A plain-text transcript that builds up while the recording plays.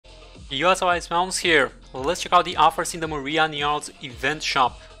Yo, so it's Mounds here. Well, let's check out the offers in the Maria Nearl's event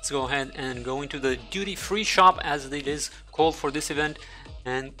shop. Let's go ahead and go into the duty-free shop as it is called for this event,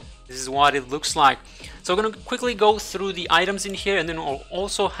 and this is what it looks like. So I'm gonna quickly go through the items in here, and then we'll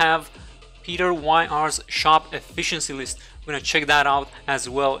also have Peter YR's shop efficiency list. We're gonna check that out as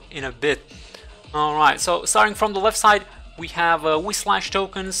well in a bit. Alright, so starting from the left side, we have Whislash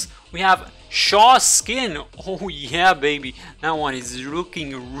tokens, we have Shaw skin. Oh yeah, baby, that one is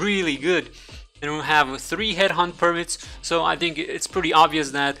looking really good. And we have 3 headhunt permits, so I think it's pretty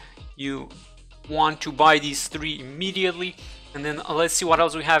obvious that you want to buy these 3 immediately. And then let's see what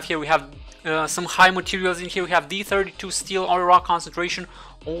else we have here. We have some high materials in here. We have D32 steel or rock concentration.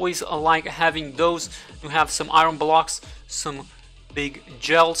 Always like having those. We have some iron blocks, some big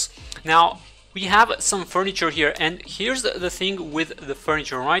gels. Now we have some furniture here, and here's the thing with the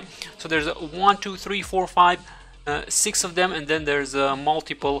furniture, right? So there's 1, 2, 3, 4, 5, 6 of them, and then there's a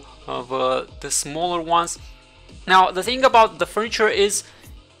multiple of the smaller ones. Now the thing about the furniture is,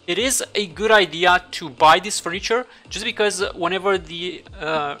 it is a good idea to buy this furniture, just because whenever they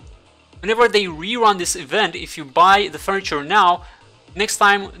rerun this event, if you buy the furniture now, next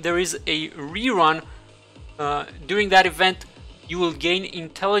time there is a rerun during that event, you will gain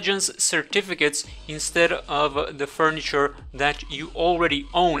intelligence certificates instead of the furniture that you already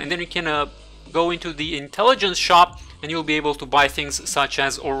own, and then you can go into the intelligence shop and you'll be able to buy things such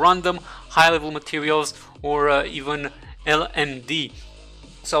as or random high level materials or even LMD.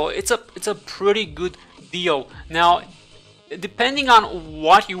 So it's a pretty good deal. Now depending on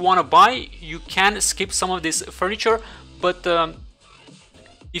what you want to buy, you can skip some of this furniture, but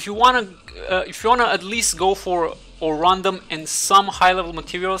if you wanna at least go for or random and some high level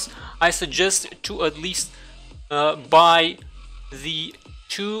materials, I suggest to at least buy the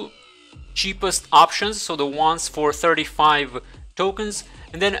 2 cheapest options, so the ones for 35 tokens,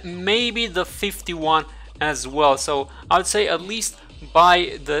 and then maybe the 51 as well. So I would say at least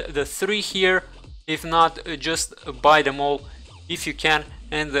buy the 3 here, if not just buy them all if you can.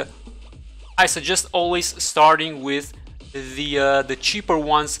 And I suggest always starting with the cheaper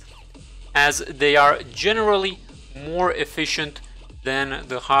ones, as they are generally more efficient than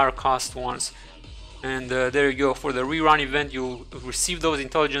the higher cost ones. And there you go. For the rerun event, you'll receive those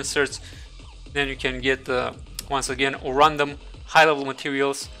intelligence certs. Then you can get once again or random high level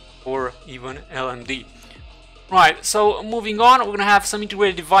materials or even LMD. Right, so moving on, we're gonna have some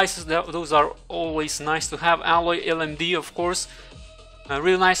integrated devices. Those are always nice to have. Alloy LMD, of course,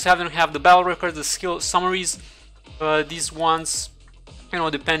 really nice to have them. Have the battle records, the skill summaries. These ones, you know,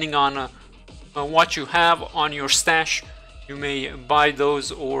 depending on what you have on your stash, you may buy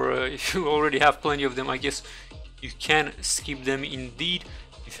those, or if you already have plenty of them, I guess you can skip them indeed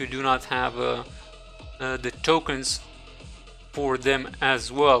if you do not have the tokens for them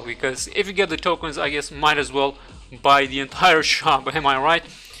as well, because if you get the tokens, I guess might as well buy the entire shop, am I right?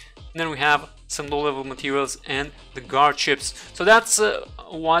 And then we have some low level materials and the guard chips. So that's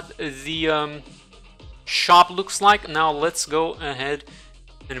what the shop looks like. Now let's go ahead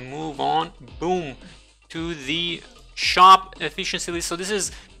and move on, boom, to the shop efficiency list. So this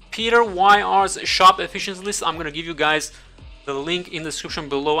is Peter YR's shop efficiency list. I'm gonna give you guys the link in the description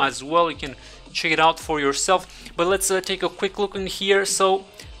below as well. You can check it out for yourself. But let's take a quick look in here. So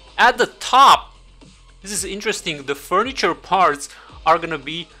at the top, this is interesting, the furniture parts are gonna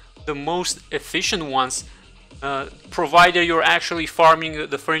be the most efficient ones, provided you're actually farming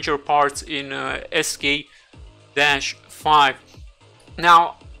the furniture parts in SK-5.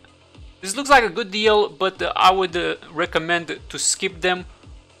 Now this looks like a good deal, but I would recommend to skip them,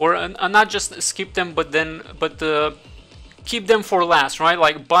 or not just skip them, but keep them for last, right?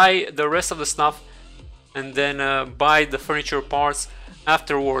 Like buy the rest of the stuff and then buy the furniture parts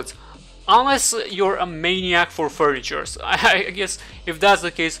afterwards, unless you're a maniac for furnitures. I guess if that's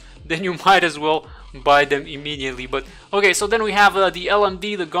the case, then you might as well buy them immediately. But okay, so then we have the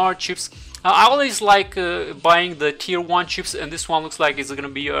LMD, the guard chips. I always like buying the tier 1 chips, and this one looks like it's gonna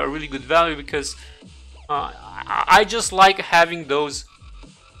be a really good value, because I just like having those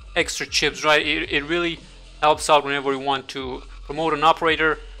extra chips, right? It really helps out whenever we want to promote an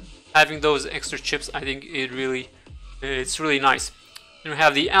operator. Having those extra chips, I think it's really nice. And we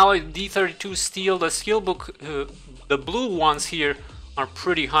have the alloy D32 steel, the skill book, the blue ones here are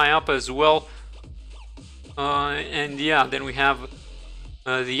pretty high up as well. And yeah, then we have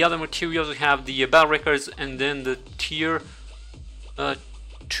the other materials. We have the battle records, and then the tier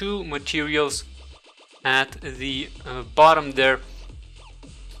 2 materials at the bottom there.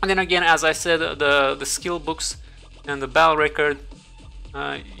 And then again, as I said, the skill books and the battle record,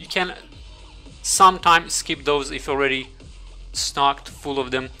 you can sometimes skip those if you already stocked full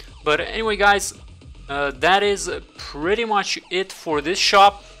of them. But anyway, guys, that is pretty much it for this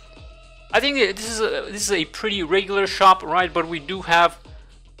shop. I think this is a pretty regular shop, right? But we do have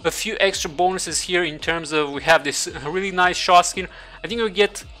a few extra bonuses here in terms of we have this really nice Shaw skin. I think we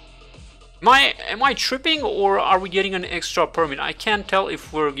get. Am I tripping, or are we getting an extra permit? I can't tell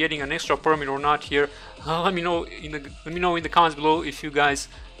if we're getting an extra permit or not here. Let me know in the comments below if you guys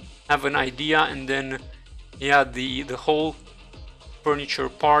have an idea. And then yeah, the whole furniture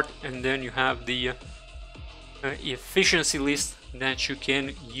part, and then you have the efficiency list that you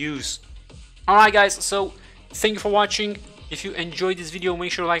can use. Alright guys, so thank you for watching. If you enjoyed this video,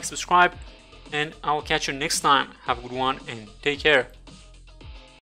 make sure to like, subscribe, and I'll catch you next time. Have a good one and take care.